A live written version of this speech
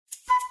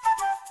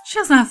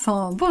Chers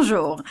enfants,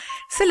 bonjour,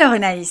 c'est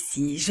Lorena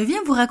ici. Je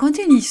viens vous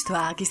raconter une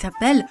histoire qui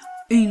s'appelle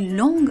 « Une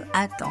longue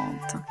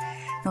attente ».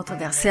 Notre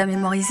verset à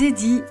mémoriser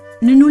dit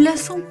 « Ne nous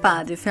lassons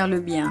pas de faire le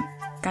bien,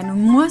 car nous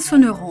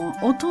moissonnerons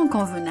au temps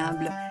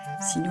convenable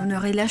si nous ne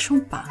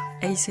relâchons pas. »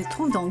 Et il se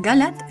trouve dans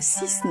Galates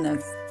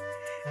 6:9.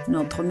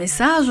 Notre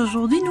message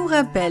aujourd'hui nous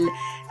rappelle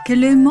que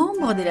les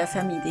membres de la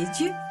famille des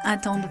dieux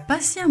attendent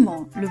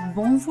patiemment le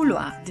bon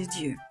vouloir de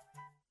Dieu.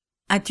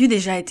 As-tu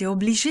déjà été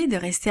obligé de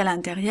rester à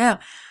l'intérieur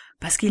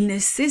parce qu'il ne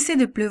cessait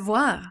de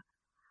pleuvoir?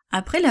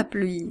 Après la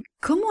pluie,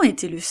 comment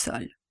était le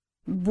sol?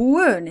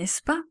 Boueux,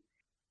 n'est-ce pas?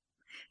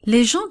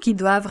 Les gens qui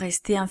doivent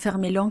rester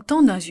enfermés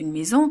longtemps dans une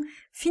maison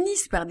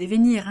finissent par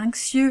devenir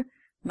anxieux,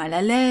 mal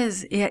à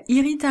l'aise et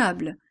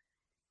irritables.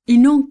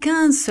 Ils n'ont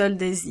qu'un seul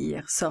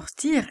désir,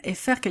 sortir et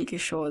faire quelque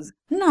chose,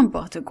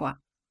 n'importe quoi.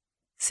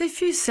 Ce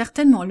fut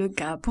certainement le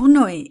cas pour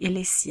Noé et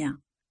les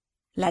siens.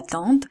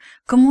 L'attente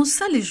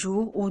commença le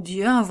jour où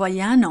Dieu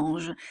envoya un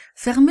ange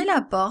fermer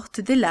la porte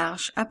de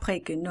l'arche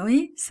après que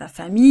Noé, sa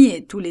famille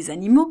et tous les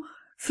animaux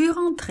furent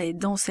entrés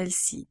dans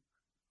celle-ci.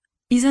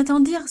 Ils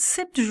attendirent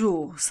 7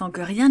 jours sans que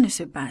rien ne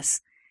se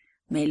passe.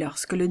 Mais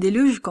lorsque le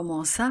déluge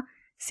commença,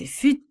 ce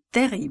fut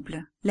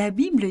terrible. La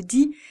Bible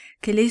dit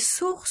que les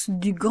sources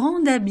du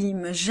grand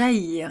abîme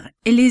jaillirent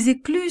et les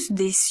écluses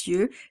des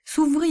cieux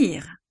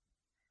s'ouvrirent.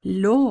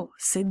 L'eau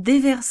se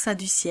déversa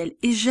du ciel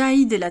et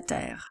jaillit de la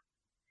terre.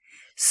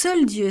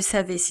 Seul Dieu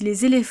savait si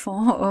les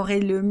éléphants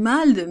auraient le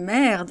mal de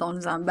mer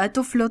dans un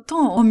bateau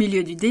flottant au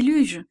milieu du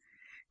déluge.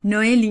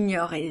 Noé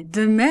l'ignorait,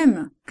 de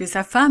même que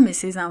sa femme et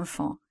ses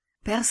enfants.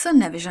 Personne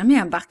n'avait jamais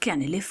embarqué un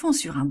éléphant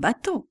sur un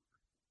bateau.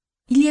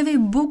 Il y avait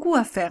beaucoup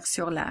à faire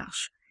sur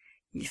l'arche.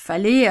 Il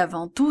fallait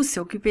avant tout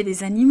s'occuper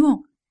des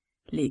animaux,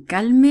 les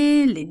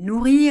calmer, les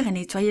nourrir et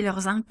nettoyer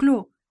leurs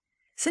enclos.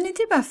 Ce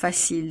n'était pas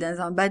facile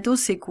dans un bateau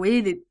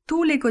secoué de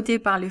tous les côtés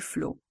par les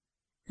flots.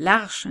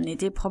 L'arche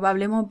n'était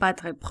probablement pas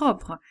très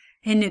propre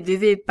et ne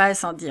devait pas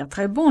sentir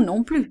très bon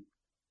non plus.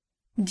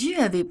 Dieu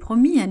avait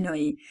promis à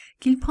Noé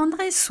qu'il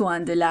prendrait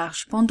soin de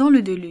l'arche pendant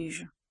le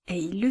déluge, et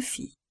il le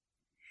fit.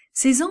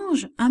 Ses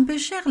anges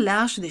empêchèrent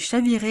l'arche de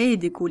chavirer et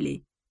de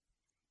couler.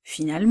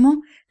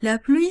 Finalement, la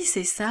pluie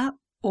cessa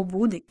au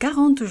bout de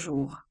 40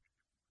 jours.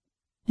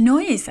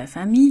 Noé et sa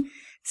famille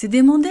se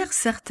demandèrent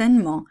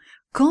certainement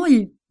quand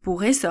ils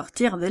pourraient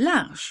sortir de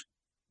l'arche.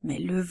 Mais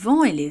le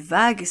vent et les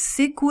vagues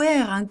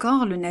secouèrent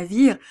encore le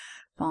navire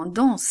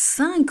pendant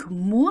 5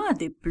 mois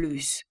de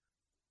plus.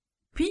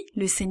 Puis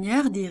le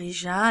Seigneur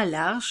dirigea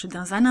l'arche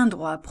dans un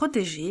endroit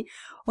protégé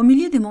au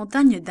milieu des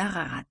montagnes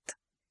d'Ararat.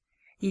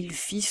 Il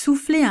fit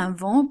souffler un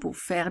vent pour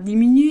faire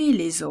diminuer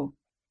les eaux.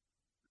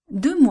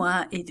 2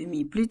 mois et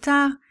demi plus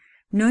tard,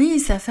 Noé et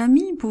sa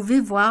famille pouvaient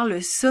voir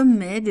le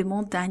sommet des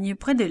montagnes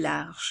près de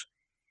l'arche.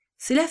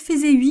 Cela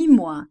faisait 8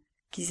 mois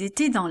qu'ils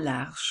étaient dans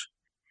l'arche.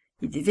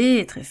 Ils devaient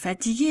être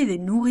fatigués de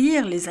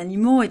nourrir les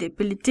animaux et de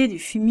pelleter du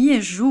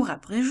fumier jour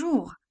après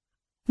jour.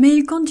 Mais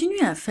ils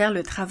continuaient à faire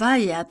le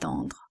travail et à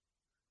attendre.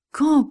 «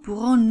 Quand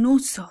pourrons-nous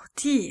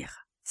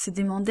sortir ?» se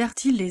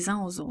demandèrent-ils les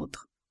uns aux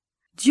autres.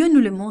 « Dieu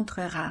nous le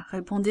montrera »,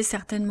 répondait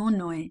certainement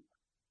Noé.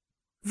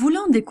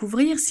 Voulant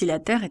découvrir si la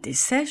terre était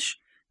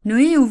sèche,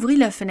 Noé ouvrit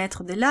la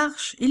fenêtre de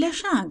l'arche et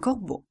lâcha un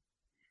corbeau.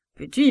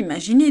 Peux-tu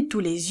imaginer tous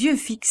les yeux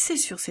fixés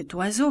sur cet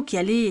oiseau qui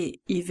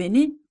allait y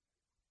venir?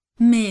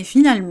 Mais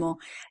finalement,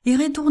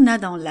 il retourna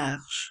dans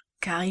l'arche,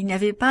 car il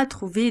n'avait pas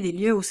trouvé des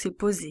lieux où se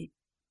poser.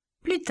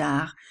 Plus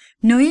tard,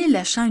 Noé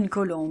lâcha une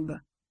colombe,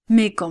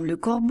 mais comme le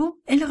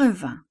corbeau, elle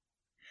revint.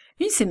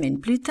 Une semaine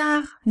plus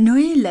tard,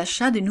 Noé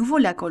lâcha de nouveau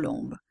la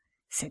colombe.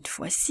 Cette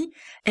fois-ci,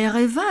 elle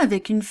revint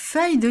avec une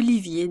feuille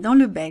d'olivier dans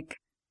le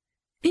bec.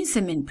 Une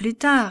semaine plus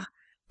tard,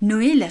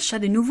 Noé lâcha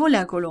de nouveau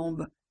la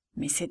colombe,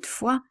 mais cette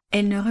fois,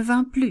 elle ne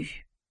revint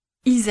plus.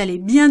 Ils allaient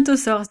bientôt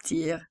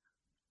sortir.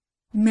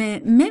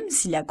 Mais même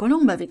si la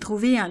colombe avait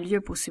trouvé un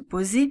lieu pour se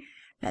poser,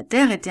 la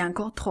terre était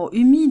encore trop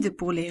humide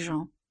pour les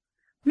gens.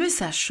 Le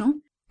sachant,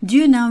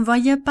 Dieu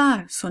n'envoya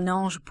pas son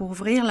ange pour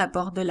ouvrir la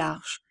porte de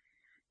l'arche.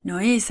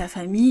 Noé et sa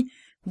famille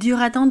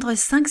durent attendre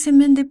 5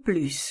 semaines de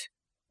plus.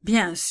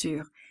 Bien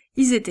sûr,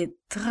 ils étaient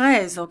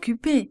très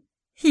occupés.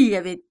 Il y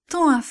avait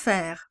tant à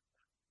faire.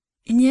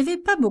 Il n'y avait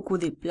pas beaucoup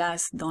de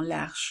place dans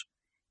l'arche.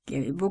 Il y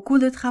avait beaucoup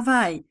de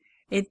travail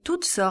et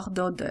toutes sortes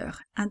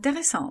d'odeurs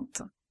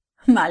intéressantes.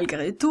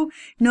 Malgré tout,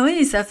 Noé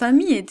et sa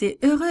famille étaient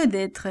heureux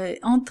d'être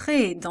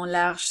entrés dans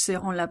l'arche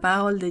selon la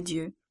parole de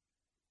Dieu.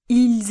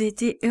 Ils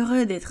étaient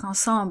heureux d'être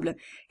ensemble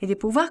et de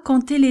pouvoir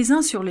compter les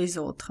uns sur les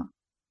autres.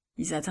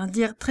 Ils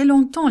attendirent très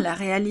longtemps la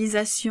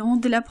réalisation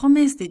de la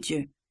promesse de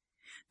Dieu.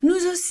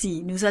 Nous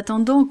aussi, nous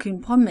attendons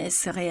qu'une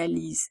promesse se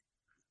réalise.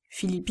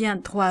 Philippiens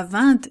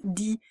 3:20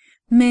 dit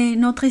 « Mais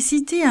notre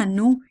cité à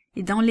nous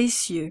est dans les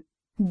cieux,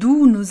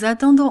 d'où nous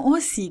attendons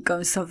aussi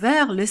comme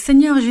sauveur le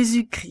Seigneur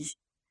Jésus-Christ. »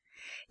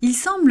 Il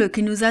semble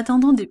que nous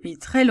attendons depuis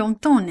très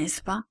longtemps,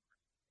 n'est-ce pas?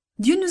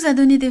 Dieu nous a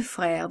donné des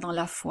frères dans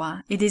la foi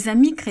et des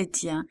amis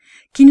chrétiens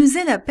qui nous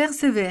aident à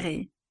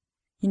persévérer.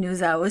 Il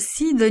nous a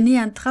aussi donné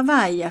un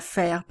travail à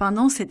faire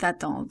pendant cette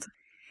attente.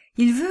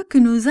 Il veut que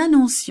nous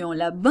annoncions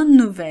la bonne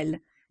nouvelle,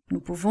 Nous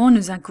pouvons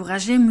nous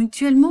encourager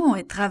mutuellement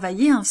et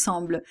travailler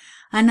ensemble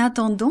en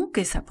attendant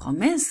que sa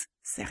promesse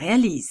se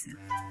réalise.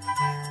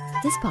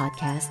 This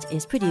podcast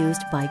is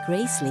produced by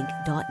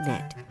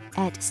Gracelink.net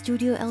at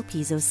Studio El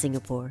Piso,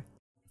 Singapore.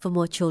 For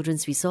more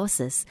children's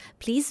resources,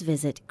 please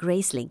visit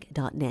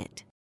Gracelink.net.